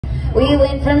We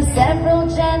went from several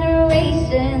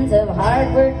generations of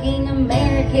hardworking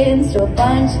Americans to a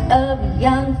bunch of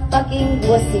young fucking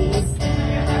wussies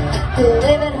who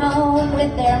live at home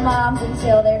with their moms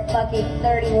until they're fucking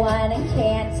 31 and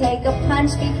can't take a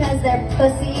punch because they're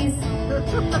pussies.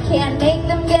 Can't make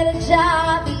them get a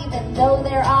job even though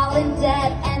they're all in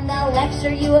debt, and they'll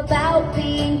lecture you about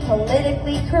being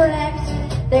politically correct.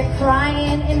 They're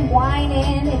crying and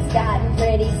whining, it's gotten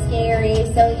pretty scary.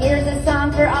 So here's a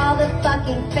song for all the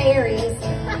fucking fairies.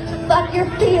 Fuck your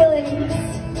feelings.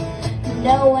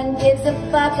 No one gives a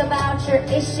fuck about your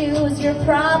issues, your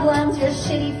problems, your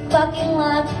shitty fucking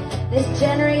luck. This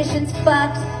generation's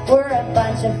fucked, we're a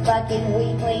bunch of fucking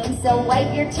weaklings. So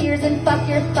wipe your tears and fuck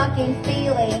your fucking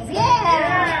feelings.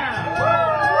 Yeah!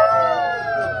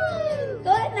 Woo!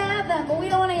 Go ahead and have them, but we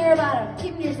don't want to hear about them.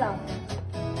 Keep them to yourself.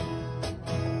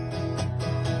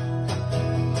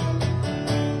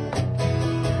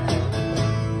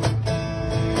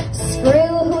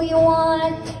 Screw who you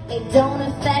want, it don't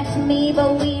affect me,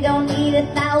 but we don't need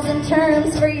 1,000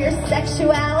 terms for your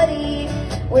sexuality.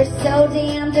 We're so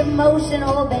damned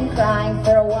emotional, been crying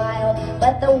for a while,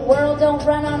 but the world don't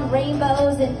run on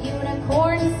rainbows and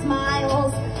unicorn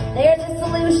smiles. There's a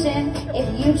solution,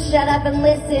 if you shut up and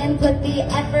listen, put the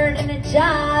effort in a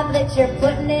job that you're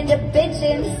putting into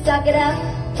bitchin', suck it up,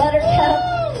 buttercup.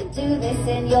 Do this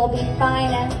and you'll be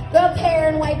fine, and grow up hair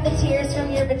and wipe the tears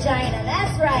from your vagina.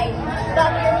 That's right,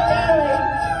 fuck your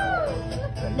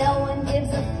feelings. No one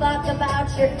gives a fuck about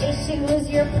your issues,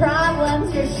 your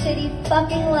problems, your shitty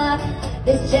fucking luck.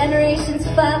 This generation's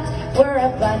fucked, we're a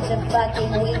bunch of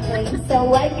fucking weaklings. So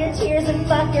wipe your tears and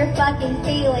fuck your fucking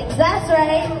feelings. That's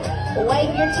right,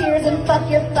 wipe your tears and fuck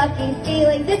your fucking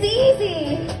feelings. It's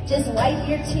easy, just wipe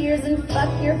your tears and fuck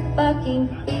your fucking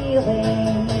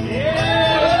feelings. Yeah!